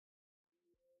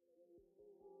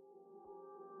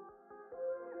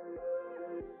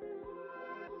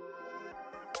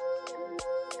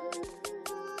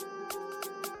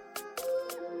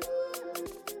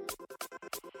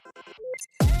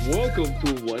Welcome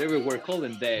to whatever we're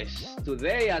calling this.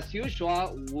 Today, as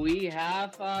usual, we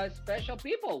have special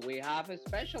people. We have a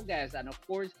special guest, and of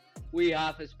course, we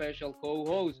have a special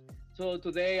co-host. So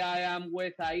today, I am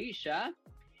with Aisha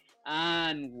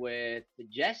and with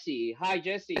Jesse. Hi,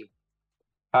 Jesse.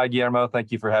 Hi, Guillermo.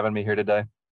 Thank you for having me here today.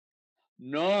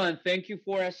 No, and thank you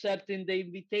for accepting the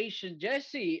invitation,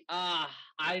 Jesse.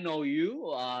 I know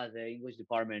you. The English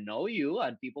department know you,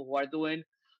 and people who are doing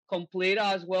complete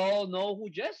as well know who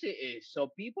Jesse is. So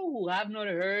people who have not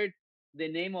heard the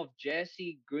name of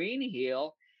Jesse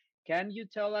Greenhill, can you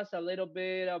tell us a little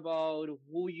bit about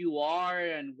who you are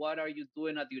and what are you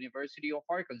doing at the University of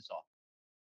Arkansas?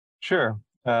 Sure.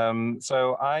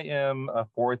 So I am a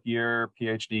fourth year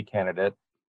PhD candidate.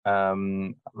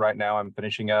 Right now, I'm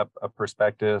finishing up a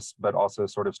prospectus, but also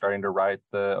sort of starting to write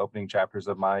the opening chapters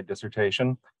of my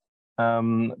dissertation.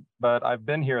 But I've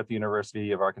been here at the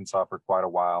University of Arkansas for quite a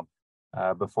while.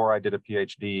 Before I did a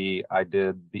PhD, I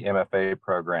did the MFA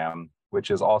program,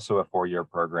 which is also a four-year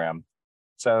program.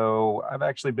 So I've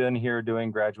actually been here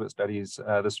doing graduate studies.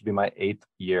 This would be my eighth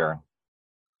year.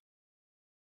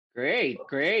 Great,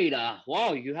 great.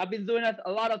 Wow, you have been doing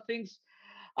a lot of things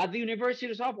at the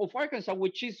University of Arkansas,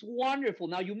 which is wonderful.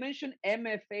 Now you mentioned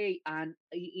MFA, and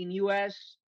in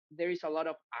US there is a lot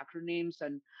of acronyms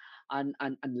and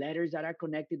letters that are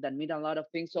connected that mean a lot of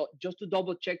things. So just to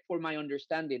double check for my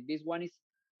understanding, this one is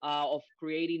of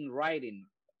creating writing.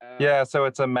 Yeah, so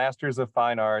it's a Master's of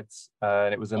Fine Arts,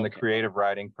 and it was in the Okay. creative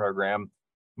writing program.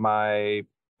 My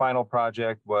final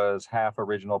project was half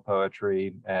original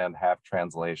poetry and half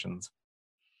translations.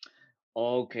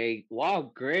 Okay.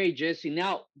 Wow, great, Jesse.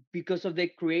 Now, because of the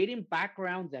creating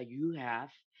background that you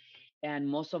have, and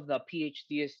most of the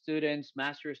PhD students,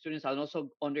 master students, and also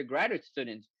undergraduate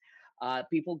students,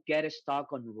 people get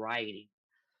stuck on writing.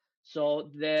 So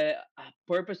the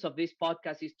purpose of this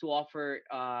podcast is to offer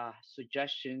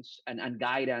suggestions and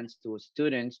guidance to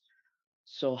students.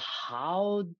 So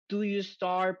how do you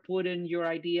start putting your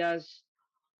ideas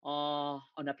on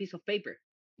a piece of paper?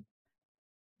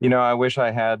 I wish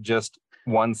I had just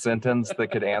one sentence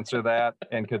that could answer that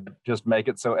and could just make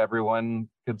it so everyone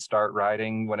could start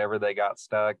writing whenever they got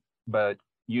stuck. But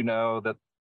you know that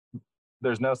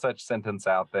there's no such sentence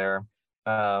out there.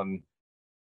 Um,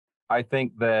 I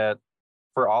think that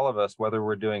for all of us, whether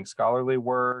we're doing scholarly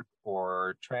work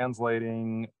or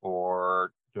translating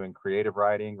or doing creative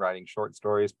writing, writing short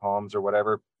stories, poems, or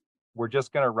whatever, we're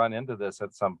just going to run into this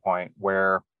at some point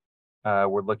where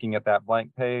we're looking at that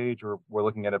blank page or we're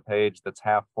looking at a page that's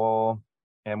half full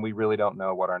and we really don't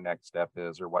know what our next step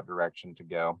is or what direction to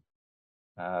go.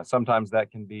 Sometimes that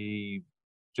can be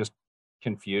just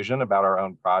confusion about our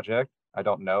own project. I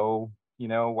don't know,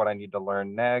 what I need to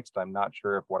learn next. I'm not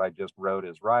sure if what I just wrote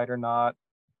is right or not.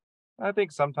 I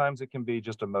think sometimes it can be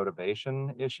just a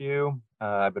motivation issue.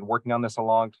 I've been working on this a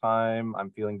long time. I'm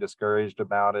feeling discouraged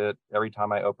about it. Every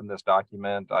time I open this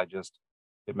document,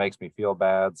 it makes me feel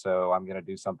bad. So I'm going to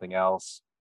do something else.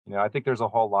 I think there's a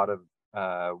whole lot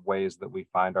of ways that we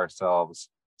find ourselves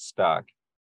stuck.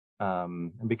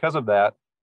 And because of that,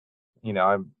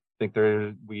 I think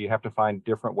we have to find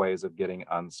different ways of getting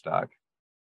unstuck.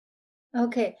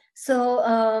 Okay, so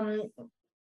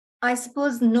I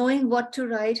suppose knowing what to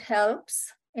write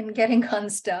helps in getting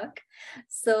unstuck.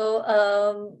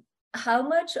 So, how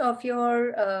much of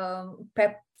your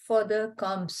prep for the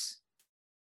comps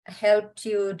helped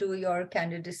you do your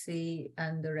candidacy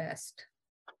and the rest?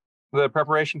 The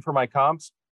preparation for my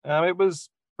comps, it was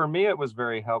for me, it was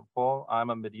very helpful. I'm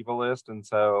a medievalist, and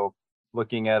so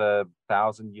looking at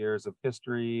 1,000 years of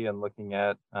history and looking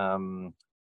at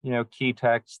key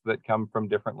texts that come from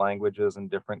different languages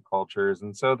and different cultures.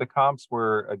 And so the comps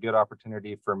were a good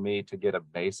opportunity for me to get a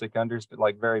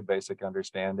very basic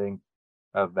understanding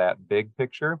of that big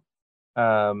picture.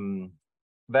 Um,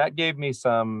 that gave me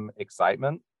some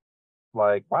excitement,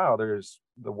 like, wow,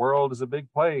 the world is a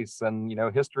big place and,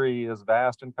 history is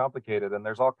vast and complicated and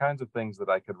there's all kinds of things that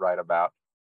I could write about.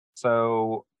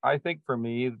 So I think for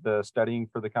me, the studying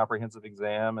for the comprehensive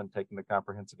exam and taking the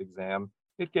comprehensive exam,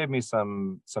 it gave me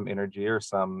some energy or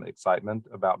some excitement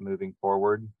about moving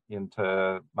forward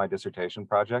into my dissertation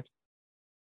project.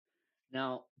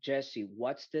 Now, Jesse,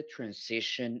 what's the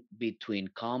transition between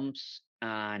comps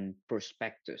and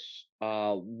prospectus?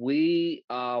 We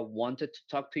wanted to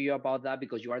talk to you about that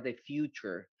because you are the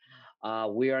future.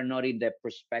 We are not in the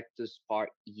prospectus part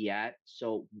yet.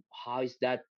 So, how is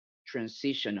that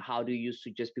transition? How do you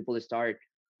suggest people start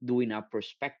doing a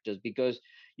prospectus? Because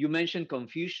you mentioned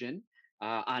confusion,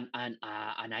 and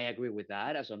I agree with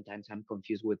that. Sometimes I'm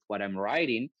confused with what I'm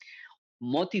writing.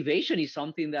 motivation is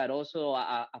something that also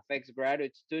affects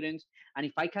graduate students. And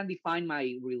if I can define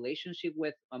my relationship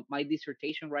with my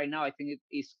dissertation right now, I think it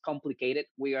is complicated.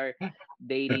 We are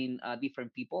dating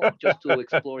different people just to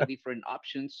explore different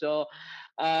options. So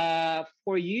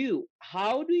for you,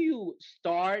 how do you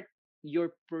start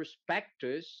your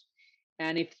perspectives,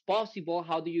 and if possible,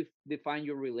 how do you define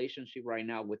your relationship right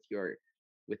now with your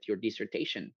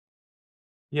dissertation?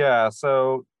 Yeah,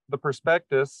 so the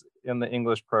prospectus in the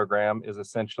English program is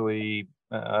essentially,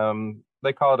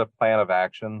 they call it a plan of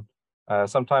action.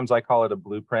 Sometimes I call it a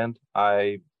blueprint.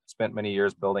 I spent many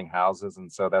years building houses,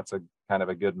 and so that's a kind of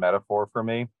a good metaphor for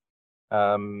me.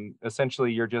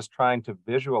 Essentially, you're just trying to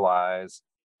visualize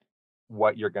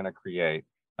what you're going to create.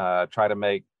 Try to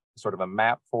make sort of a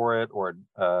map for it, or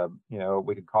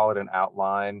we could call it an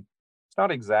outline. It's not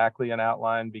exactly an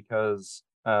outline because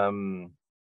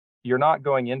you're not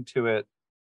going into it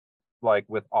like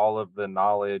with all of the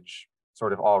knowledge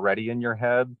sort of already in your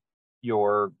head.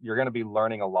 You're going to be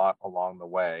learning a lot along the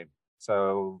way.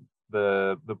 So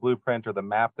the blueprint or the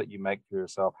map that you make for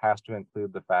yourself has to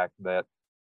include the fact that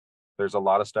there's a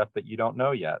lot of stuff that you don't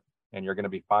know yet, and you're going to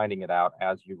be finding it out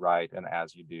as you write and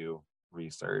as you do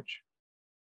research.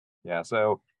 Yeah,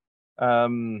 so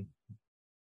um,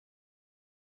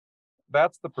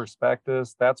 that's the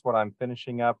prospectus. That's what I'm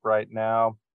finishing up right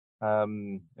now.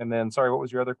 And then, sorry, what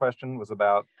was your other question? Was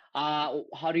about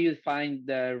How do you find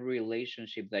the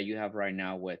relationship that you have right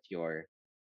now with your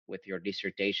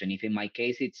dissertation? If in my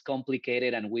case it's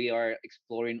complicated and we are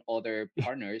exploring other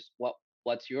partners,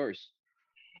 what's yours?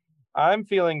 I'm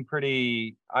feeling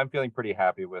pretty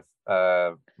happy with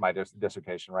my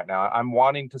dissertation right now. I'm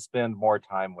wanting to spend more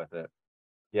time with it.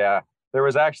 Yeah, there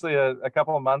was actually a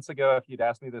couple of months ago, if you'd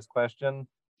asked me this question,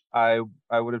 I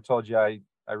would have told you I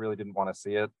really didn't want to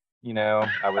see it.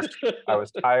 I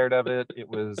was tired of it. It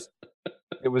was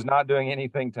not doing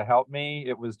anything to help me.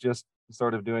 It was just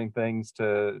sort of doing things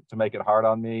to make it hard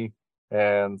on me.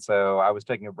 And so I was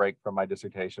taking a break from my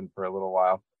dissertation for a little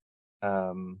while.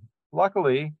 Um,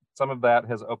 Luckily, some of that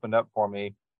has opened up for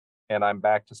me, and I'm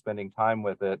back to spending time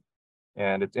with it.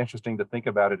 And it's interesting to think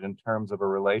about it in terms of a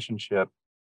relationship.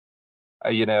 Uh,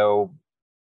 you know,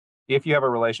 if you have a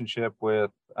relationship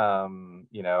with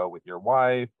your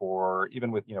wife, or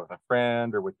even with a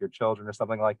friend or with your children or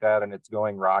something like that, and it's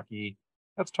going rocky,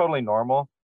 that's totally normal.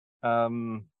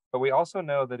 But we also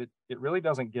know that it really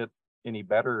doesn't get any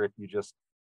better if you just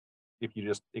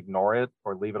ignore it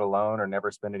or leave it alone or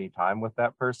never spend any time with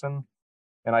that person.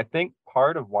 And I think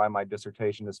part of why my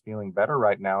dissertation is feeling better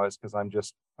right now is because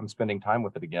I'm spending time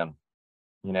with it again.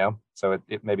 So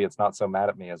it maybe it's not so mad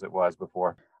at me as it was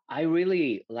before. I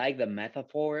really like the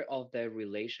metaphor of the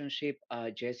relationship,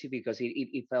 Jesse, because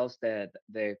it tells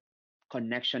the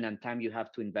connection and time you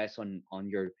have to invest on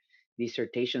your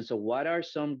dissertation. So, what are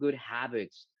some good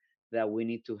habits that we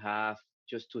need to have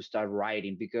just to start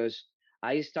writing? Because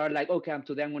I start like, okay,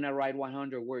 today I'm gonna write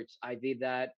 100 words. I did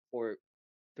that for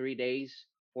 3 days,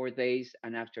 4 days,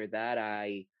 and after that,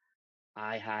 I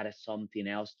had something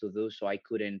else to do, so I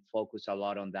couldn't focus a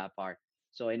lot on that part.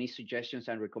 So, any suggestions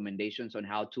and recommendations on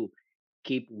how to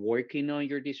keep working on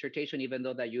your dissertation, even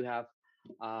though that you have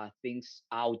things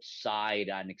outside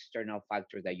an external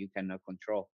factor that you cannot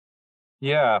control?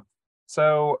 Yeah.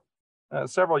 So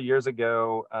several years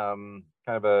ago, kind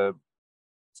of a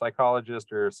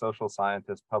psychologist or social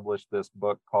scientist published this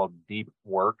book called Deep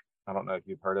Work. I don't know if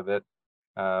you've heard of it.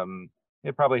 Um,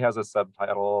 it probably has a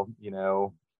subtitle,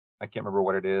 I can't remember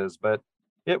what it is, but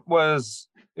it was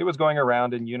going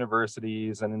around in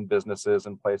universities and in businesses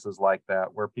and places like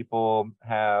that where people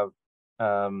have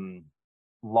um,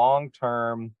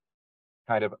 long-term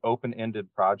kind of open-ended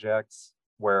projects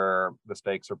where the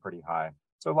stakes are pretty high.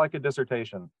 So like a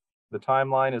dissertation, the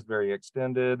timeline is very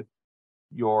extended.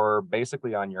 You're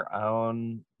basically on your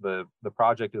own. The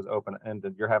project is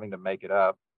open-ended. You're having to make it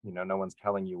up. No one's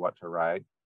telling you what to write.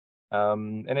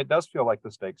 And it does feel like the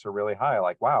stakes are really high.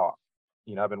 Like, wow,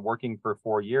 I've been working for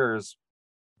 4 years,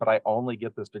 but I only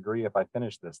get this degree if I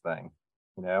finish this thing.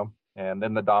 And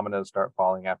then the dominoes start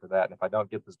falling after that. And if I don't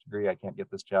get this degree, I can't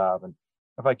get this job. And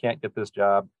if I can't get this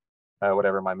job,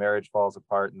 whatever, my marriage falls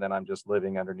apart, and then I'm just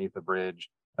living underneath a bridge,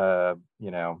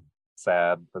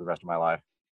 sad for the rest of my life.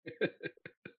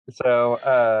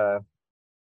 So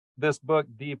this book,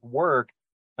 Deep Work,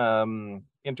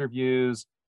 interviews,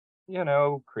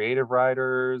 creative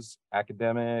writers,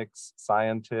 academics,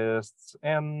 scientists,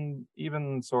 and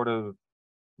even sort of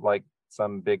like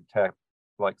some big tech,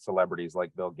 like celebrities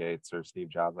like Bill Gates or Steve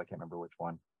Jobs. I can't remember which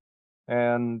one.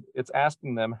 And it's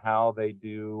asking them how they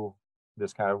do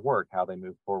this kind of work, how they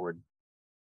move forward.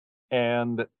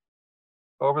 And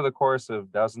over the course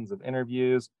of dozens of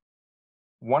interviews,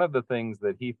 one of the things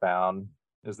that he found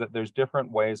is that there's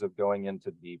different ways of going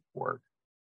into deep work.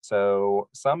 So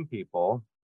some people,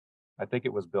 I think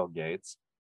it was Bill Gates,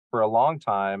 for a long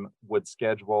time would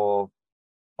schedule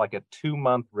like a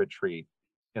 2-month retreat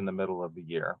in the middle of the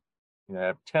year. You know,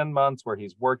 have 10 months where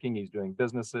he's working, he's doing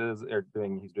businesses,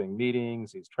 he's doing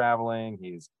meetings, he's traveling,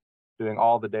 he's doing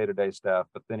all the day-to-day stuff,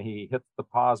 but then he hits the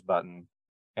pause button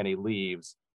and he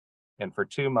leaves. And for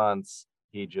 2 months,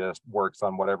 he just works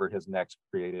on whatever his next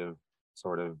creative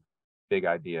sort of big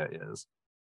idea is.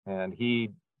 And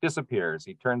he disappears.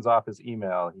 He turns off his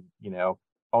email.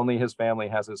 Only his family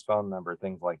has his phone number,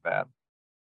 things like that.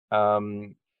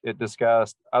 It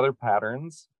discussed other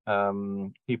patterns,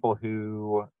 people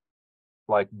who,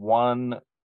 like, one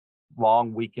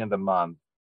long weekend a month,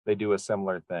 they do a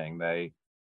similar thing.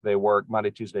 They work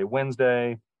Monday, Tuesday,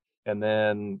 Wednesday, and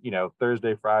then,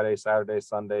 Thursday, Friday, Saturday,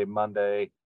 Sunday,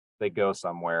 Monday, they go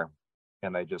somewhere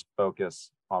and they just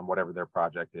focus on whatever their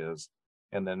project is,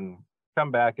 and then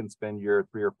come back and spend your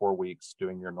 3 or 4 weeks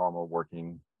doing your normal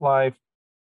working life.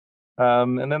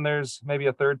 And then there's maybe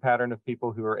a third pattern of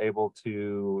people who are able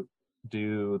to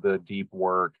do the deep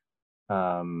work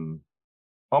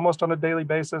almost on a daily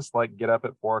basis, like get up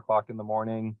at 4 o'clock in the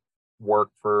morning, work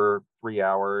for 3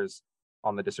 hours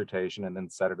on the dissertation, and then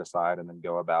set it aside and then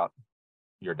go about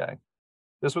your day.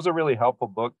 This was a really helpful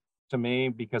book to me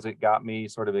because it got me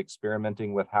sort of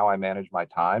experimenting with how I manage my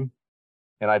time.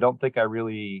 And I don't think I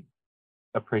really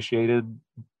appreciated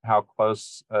how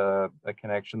close a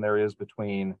connection there is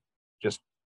between just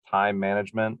time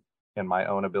management and my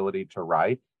own ability to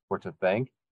write or to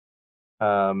think.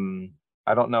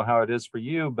 I don't know how it is for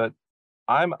you, but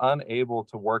I'm unable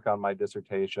to work on my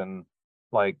dissertation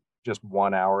like just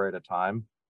 1 hour at a time.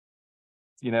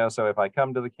 So if I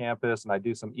come to the campus and I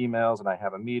do some emails and I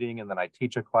have a meeting and then I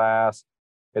teach a class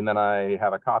and then I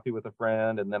have a coffee with a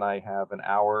friend and then I have an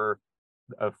hour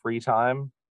of free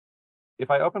time,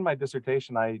 if I open my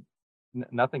dissertation,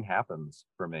 nothing happens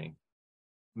for me.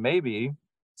 Maybe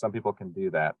some people can do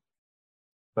that,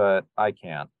 but I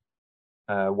can't.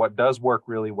 What does work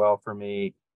really well for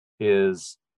me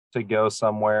is to go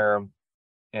somewhere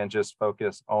and just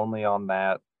focus only on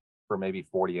that for maybe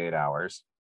 48 hours.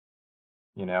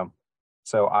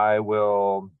 So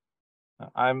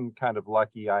I'm kind of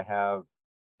lucky. I have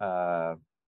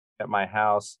at my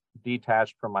house,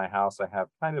 detached from my house, I have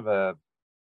kind of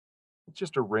it's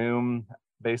just a room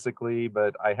basically,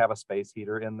 but I have a space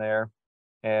heater in there.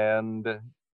 And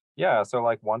yeah, so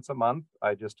like once a month,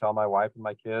 I just tell my wife and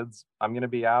my kids, I'm going to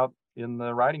be out in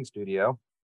the writing studio.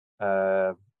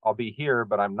 I'll be here,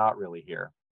 but I'm not really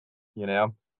here.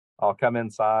 I'll come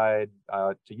inside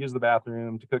to use the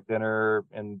bathroom, to cook dinner,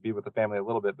 and be with the family a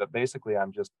little bit. But basically,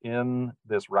 I'm just in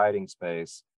this writing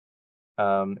space.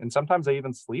 And sometimes I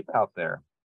even sleep out there,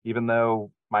 even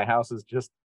though my house is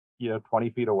just, 20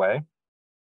 feet away.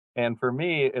 And for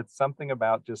me, it's something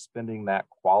about just spending that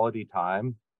quality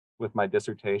time with my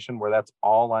dissertation where that's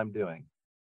all I'm doing.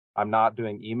 I'm not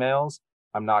doing emails.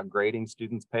 I'm not grading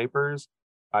students' papers.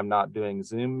 I'm not doing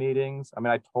Zoom meetings. I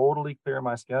mean, I totally clear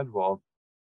my schedule.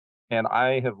 And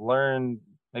I have learned,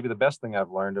 maybe the best thing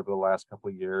I've learned over the last couple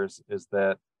of years is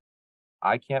that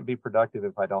I can't be productive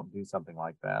if I don't do something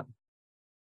like that.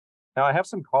 Now, I have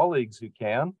some colleagues who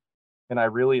can, and I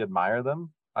really admire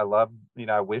them. I love,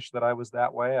 I wish that I was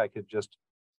that way. I could just,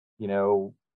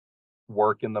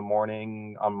 work in the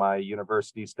morning on my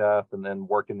university stuff and then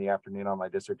work in the afternoon on my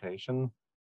dissertation.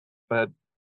 But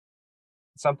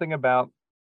something about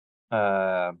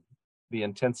the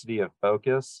intensity of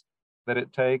focus that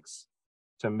it takes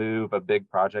to move a big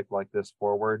project like this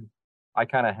forward, I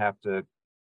kind of have to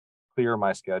clear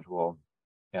my schedule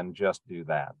and just do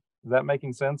that. Is that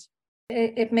making sense?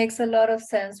 It makes a lot of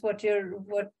sense. What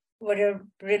you're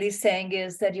really saying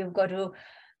is that you've got to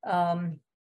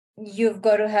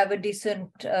have a decent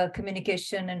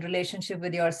communication and relationship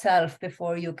with yourself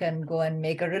before you can go and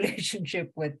make a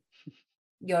relationship with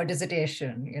your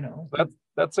dissertation.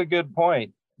 That's a good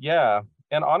point. Yeah.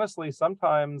 And honestly,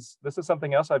 sometimes this is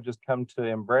something else I've just come to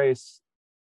embrace.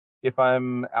 If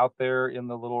I'm out there in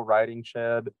the little writing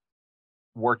shed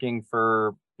working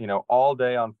for, all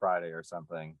day on Friday or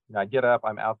something, I get up,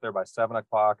 I'm out there by 7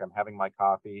 o'clock, I'm having my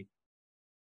coffee,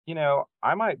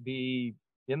 I might be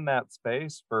in that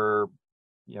space for,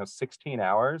 16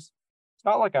 hours. It's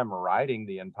not like I'm writing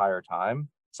the entire time.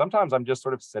 Sometimes I'm just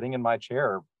sort of sitting in my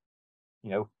chair,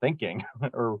 thinking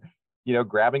or,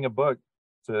 grabbing a book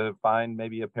to find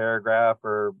maybe a paragraph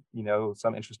or,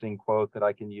 some interesting quote that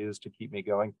I can use to keep me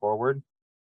going forward.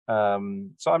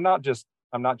 So I'm not just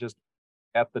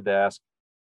at the desk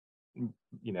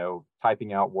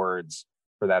typing out words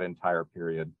for that entire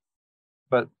period.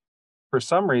 But for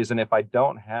some reason, if I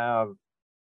don't have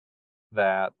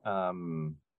that,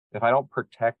 if I don't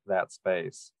protect that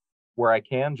space where I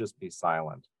can just be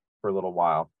silent for a little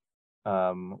while,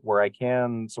 where I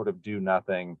can sort of do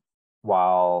nothing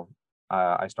while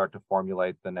I start to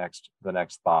formulate the next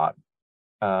thought.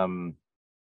 I'm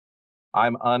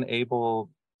unable,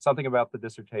 something about the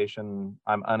dissertation,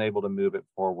 I'm unable to move it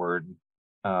forward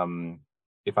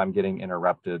if I'm getting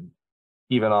interrupted,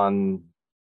 even on,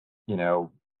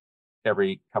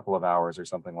 every couple of hours or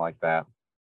something like that.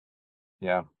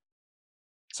 Yeah.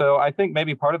 So I think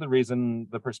maybe part of the reason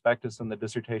the prospectus and the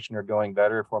dissertation are going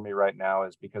better for me right now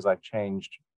is because I've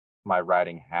changed my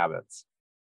writing habits.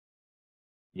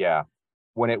 Yeah.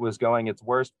 When it was going its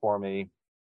worst for me,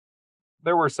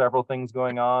 there were several things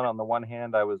going on. On the one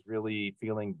hand, I was really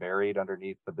feeling buried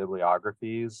underneath the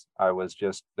bibliographies. There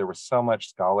was so much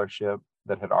scholarship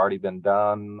that had already been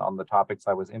done on the topics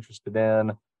I was interested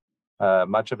in.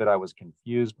 Much of it I was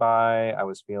confused by. I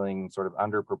was feeling sort of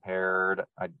underprepared.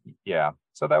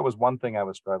 So that was one thing I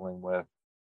was struggling with.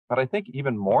 But I think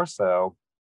even more so,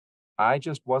 I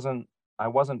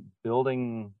wasn't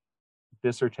building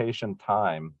dissertation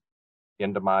time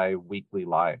into my weekly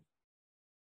life.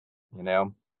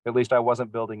 At least I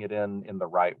wasn't building it in the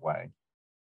right way.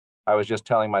 I was just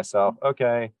telling myself,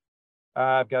 okay,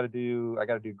 I got to do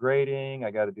grading.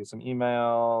 I got to do some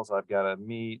emails. I've got to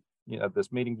meet,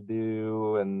 this meeting to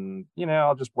do. And,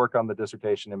 I'll just work on the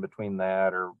dissertation in between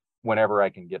that or whenever I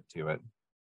can get to it.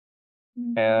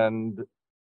 Mm-hmm. And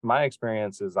my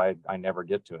experience is I never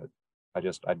get to it.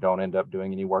 I don't end up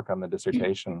doing any work on the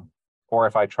dissertation. Or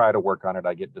if I try to work on it,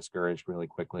 I get discouraged really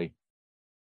quickly.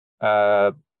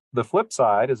 The flip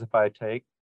side is if I take,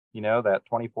 that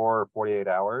 24 or 48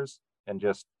 hours and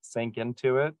just sink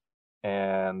into it,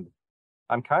 and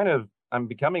I'm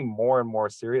becoming more and more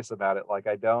serious about it. Like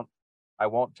I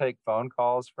won't take phone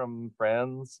calls from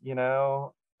friends,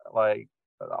 like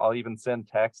I'll even send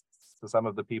texts to some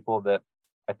of the people that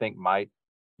I think might,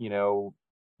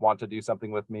 want to do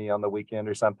something with me on the weekend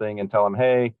or something, and tell them,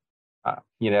 hey,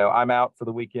 I'm out for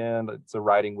the weekend. It's a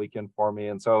writing weekend for me.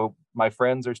 And so my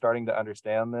friends are starting to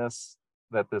understand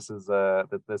that this is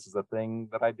a thing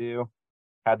that I do.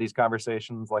 Had these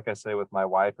conversations, like I say, with my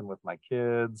wife and with my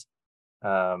kids.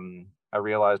 I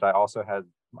realized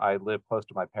I live close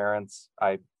to my parents.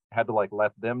 I had to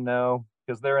let them know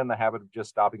because they're in the habit of just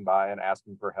stopping by and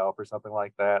asking for help or something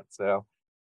like that. So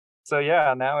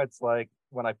yeah, now it's like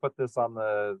when I put this on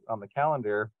the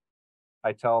calendar,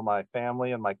 I tell my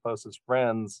family and my closest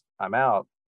friends I'm out.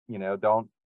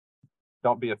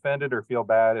 Don't be offended or feel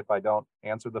bad if I don't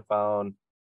answer the phone.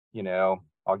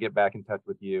 I'll get back in touch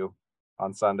with you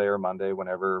on Sunday or Monday,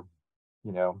 whenever,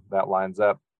 that lines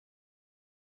up.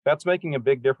 That's making a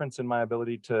big difference in my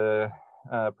ability to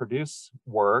produce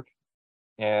work.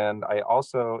 And I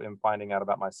also am finding out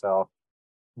about myself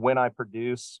when I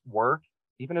produce work,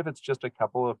 even if it's just a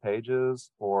couple of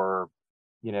pages, or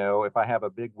if I have a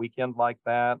big weekend like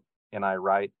that and I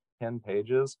write 10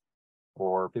 pages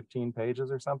or 15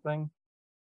 pages or something,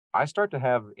 I start to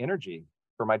have energy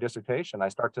for my dissertation. I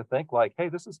start to think like, hey,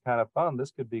 this is kind of fun.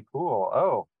 This could be cool.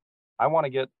 Oh, I want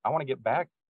to get back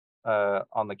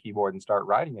on the keyboard and start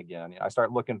writing again. I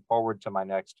start looking forward to my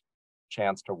next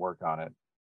chance to work on it.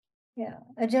 Yeah,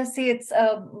 Jesse, it's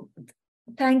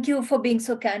thank you for being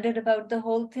so candid about the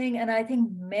whole thing. And I think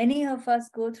many of us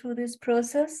go through this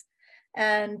process,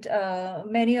 and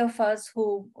many of us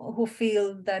who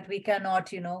feel that we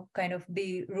cannot, kind of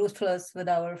be ruthless with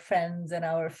our friends and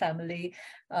our family.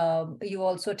 You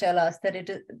also tell us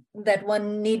that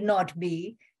one need not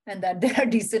be, and that there are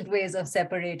decent ways of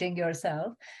separating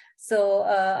yourself. So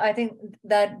I think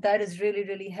that is really,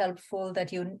 really helpful,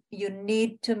 that you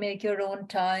need to make your own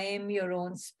time, your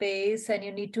own space, and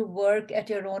you need to work at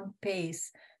your own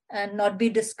pace and not be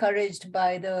discouraged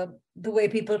by the way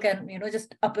people can,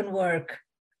 just up and work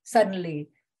suddenly,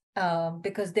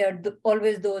 because there are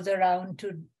always those around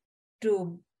to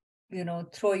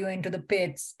throw you into the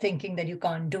pits thinking that you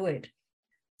can't do it.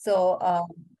 So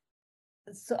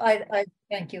I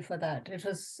thank you for that. It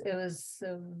was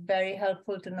very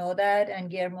helpful to know that. And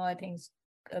Guillermo, I think,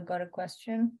 got a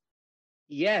question.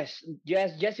 Yes,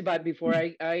 Jesse. But before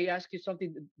I ask you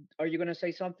something, are you going to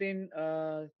say something?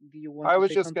 Do you want I to was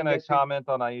say just something, going to Jesse? comment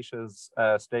on Aisha's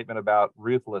statement about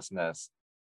ruthlessness.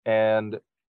 And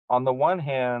on the one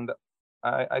hand,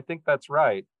 I think that's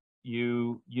right.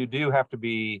 You do have to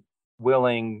be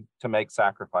willing to make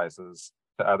sacrifices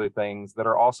to other things that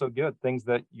are also good, things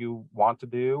that you want to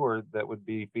do or that would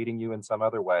be feeding you in some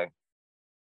other way.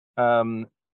 But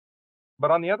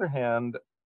on the other hand,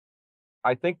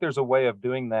 I think there's a way of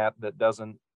doing that that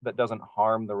doesn't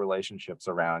harm the relationships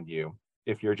around you.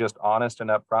 If you're just honest and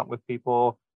upfront with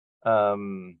people,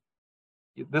 um,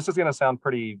 this is going to sound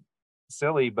pretty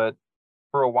silly, but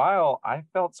for a while, I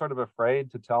felt sort of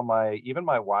afraid to tell even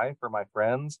my wife or my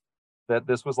friends that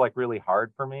this was like really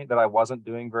hard for me, that I wasn't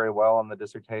doing very well on the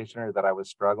dissertation or that I was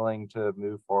struggling to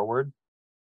move forward.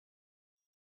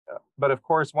 But of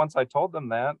course, once I told them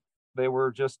that, they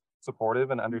were just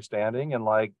supportive and understanding and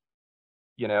like,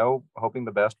 hoping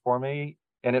the best for me.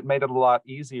 And it made it a lot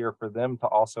easier for them to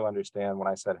also understand when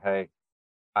I said, hey,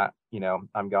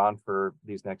 I'm gone for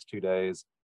these next 2 days.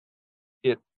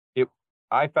 It it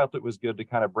I felt it was good to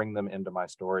kind of bring them into my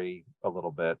story a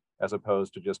little bit, as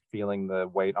opposed to just feeling the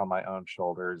weight on my own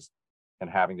shoulders and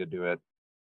having to do it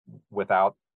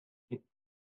without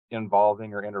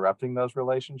involving or interrupting those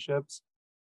relationships.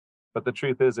 But the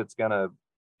truth is, it's going to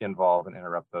involve and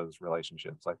interrupt those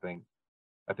relationships. I think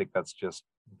that's just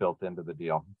built into the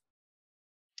deal.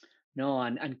 No,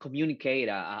 and communicate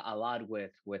a lot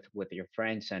with your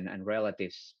friends and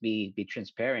relatives. Be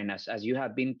transparent as you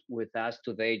have been with us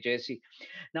today, Jesse.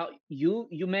 Now you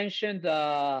mentioned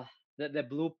the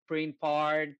blueprint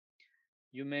part.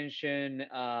 You mentioned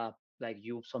like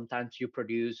you sometimes you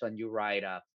produce and you write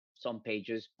some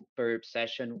pages per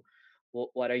session.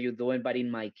 What are you doing? But in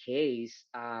my case,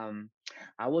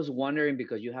 I was wondering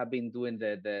because you have been doing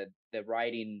the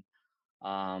writing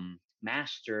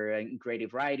master in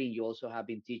creative writing. You also have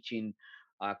been teaching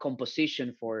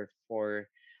composition for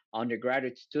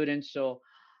undergraduate students. So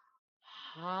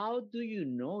how do you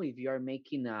know if you are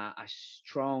making a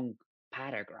strong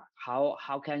paragraph?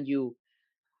 How can you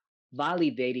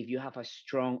validate if you have a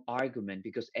strong argument?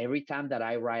 Because every time that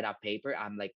I write a paper,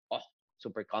 I'm like, oh,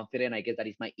 super confident. I guess that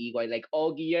is my ego. I like,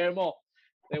 oh, Guillermo,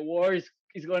 the world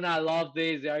is gonna love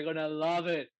this. They are gonna love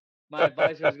it. My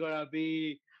advisor is gonna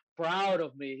be proud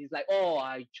of me. He's like, oh,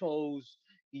 I chose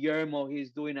Guillermo. He's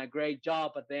doing a great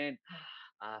job. But then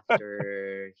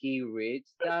after he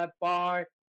reads that part,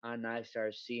 and I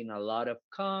start seeing a lot of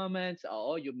comments.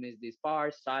 Oh, you missed this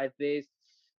part. Cite this.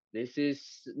 This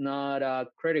is not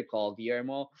critical,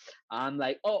 Guillermo. I'm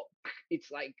like, oh, it's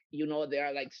like they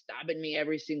are like stabbing me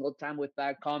every single time with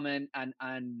that comment.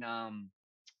 And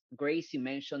Gracie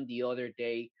mentioned the other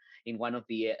day in one of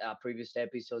the previous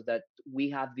episodes that we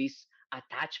have this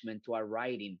attachment to our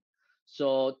writing.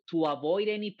 So to avoid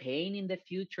any pain in the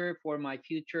future for my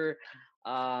future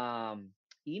um,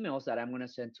 emails that I'm going to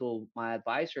send to my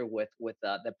advisor with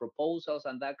the proposals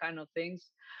and that kind of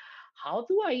things, how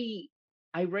do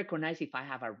I recognize if I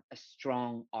have a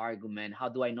strong argument? How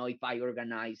do I know if I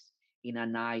organize in a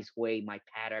nice way my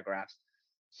paragraphs?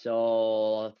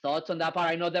 So thoughts on that part?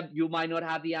 I know that you might not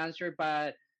have the answer,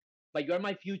 but you're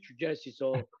my future, Jesse.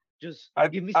 So just I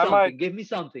give me I might something. Give me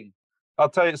something. I'll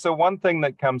tell you. So one thing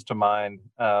that comes to mind,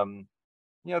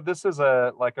 this is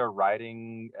a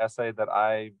writing essay that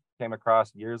I came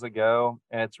across years ago,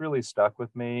 and it's really stuck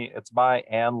with me. It's by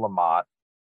Anne Lamott,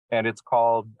 and it's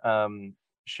called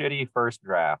 "Shitty First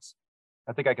Drafts."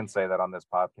 I think I can say that on this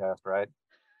podcast, right?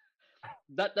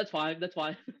 That's fine. That's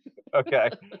fine. Okay.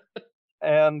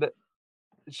 And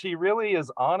she really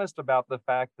is honest about the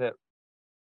fact that,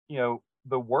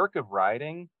 the work of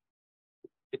writing,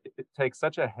 it takes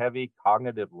such a heavy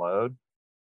cognitive load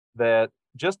that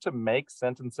just to make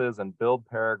sentences and build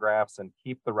paragraphs and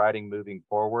keep the writing moving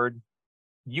forward,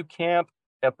 you can't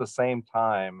at the same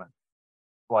time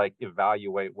like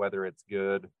evaluate whether it's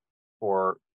good,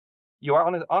 or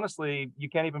honestly, you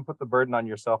can't even put the burden on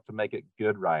yourself to make it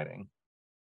good writing,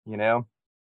 you know?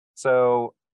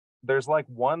 So there's like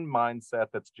one mindset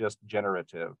that's just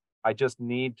generative. I just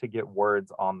need to get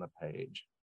words on the page.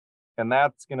 And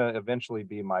that's going to eventually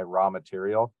be my raw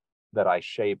material that I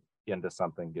shape into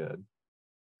something good.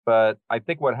 But I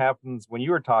think what happens when you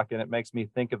were talking, it makes me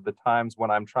think of the times when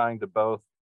I'm trying to both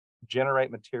generate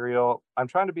material. I'm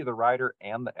trying to be the writer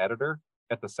and the editor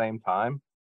at the same time,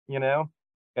 you know,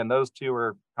 and those two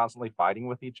are constantly fighting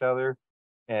with each other,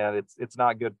 and it's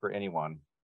not good for anyone.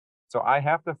 So I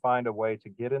have to find a way to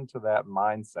get into that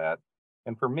mindset.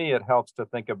 And for me, it helps to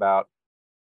think about,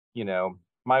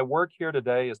 my work here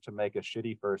today is to make a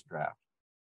shitty first draft,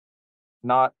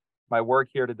 not my work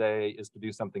here today is to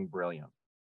do something brilliant,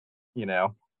 you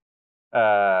know?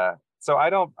 So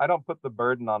I don't put the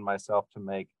burden on myself to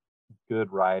make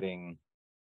good writing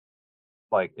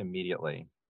like immediately.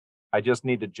 I just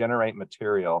need to generate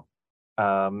material.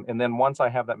 And then once I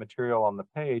have that material on the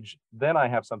page, then I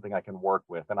have something I can work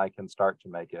with and I can start to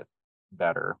make it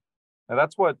better. And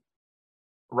that's what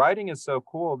writing is so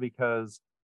cool because,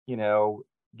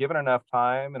 given enough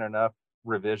time and enough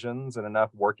revisions and enough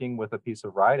working with a piece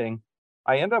of writing,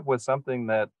 I end up with something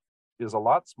that is a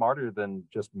lot smarter than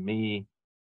just me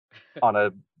on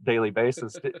a daily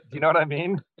basis. Do you know what I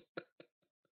mean?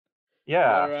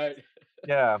 Yeah, Yeah, right.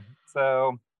 yeah.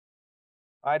 So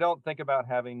I don't think about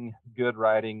having good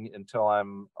writing until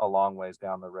I'm a long ways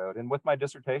down the road. And with my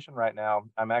dissertation right now,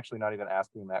 I'm actually not even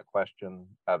asking that question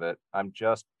of it. I'm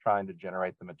just trying to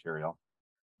generate the material,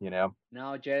 you know?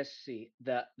 Now, Jesse,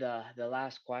 the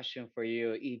last question for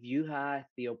you. If you had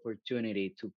the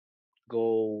opportunity to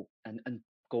go and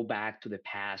go back to the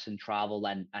past and travel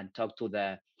and talk to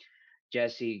the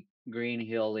Jesse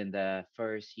Greenhill in the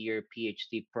first year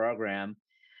PhD program,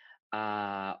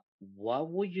 what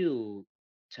would you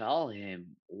tell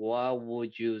him? What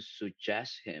would you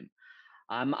suggest him?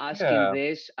 I'm asking Yeah.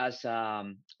 this as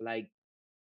like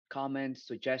comments,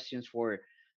 suggestions for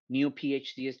new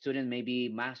PhD students, maybe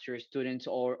master students,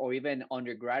 or even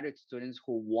undergraduate students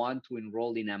who want to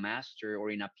enroll in a master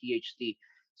or in a PhD.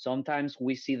 Sometimes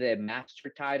we see the master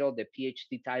title, the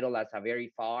PhD title as a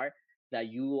very far that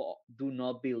you do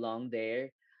not belong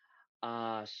there.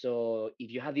 So if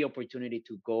you have the opportunity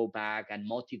to go back and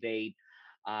motivate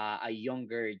a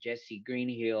younger Jesse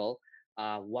Greenhill,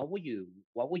 what would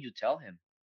you tell him?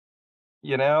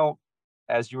 You know,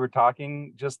 as you were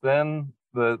talking just then,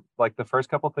 the first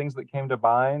couple things that came to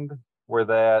mind were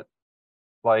that,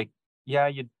 like, yeah,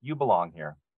 you belong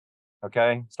here.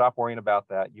 Okay. Stop worrying about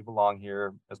that. You belong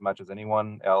here as much as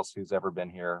anyone else who's ever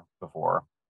been here before.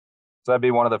 So that'd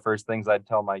be one of the first things I'd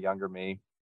tell my younger me.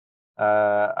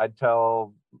 I'd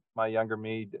tell my younger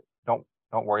me, don't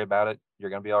worry about it. You're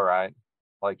gonna be all right.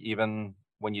 Like, even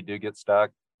when you do get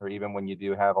stuck, or even when you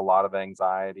do have a lot of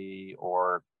anxiety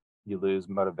or you lose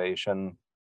motivation,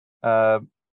 uh,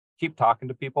 keep talking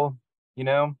to people. You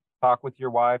know, talk with your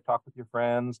wife, talk with your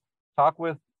friends, talk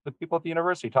with the people at the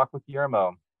university, talk with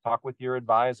Yermo, talk with your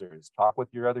advisors, talk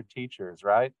with your other teachers,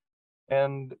 right?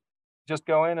 And just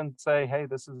go in and say, hey,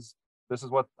 this is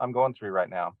what I'm going through right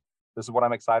now. This is what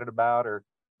I'm excited about, or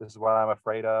this is what I'm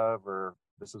afraid of, or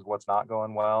this is what's not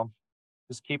going well.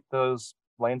 Just keep those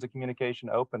lanes of communication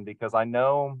open, because I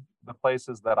know the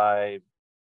places that I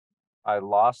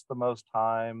lost the most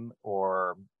time,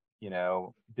 or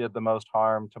did the most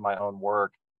harm to my own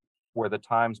work, were the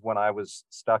times when I was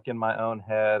stuck in my own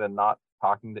head and not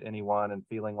talking to anyone and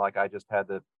feeling like I just had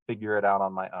to figure it out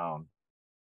on my own.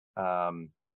 Um,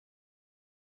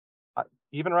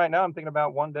 Even right now, I'm thinking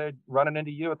about one day running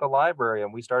into you at the library,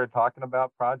 and we started talking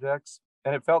about projects,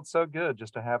 and it felt so good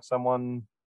just to have someone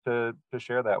to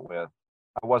share that with.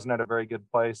 I wasn't at a very good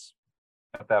place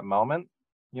at that moment.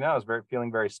 I was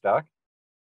feeling very stuck,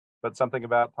 but something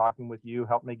about talking with you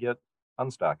helped me get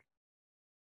unstuck,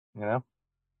 you know?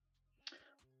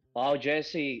 Wow,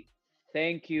 Jesse,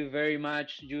 thank you very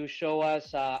much. You show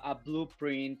us a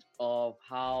blueprint of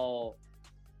how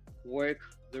work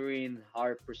during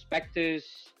our perspectives,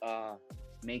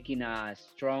 making a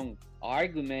strong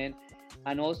argument,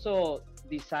 and also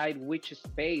decide which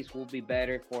space will be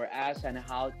better for us and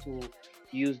how to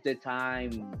use the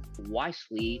time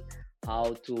wisely,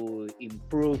 how to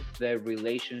improve the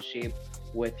relationship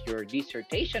with your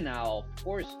dissertation. Now, of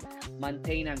course,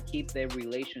 maintain and keep the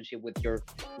relationship with your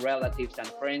relatives and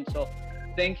friends. So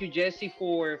thank you, Jesse,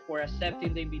 for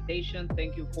accepting the invitation.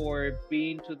 Thank you for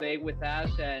being today with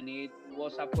us, and it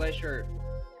was a pleasure.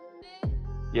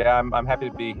 Yeah, I'm happy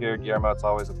to be here, Guillermo. It's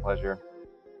always a pleasure.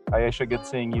 Aisha, good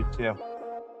seeing you too.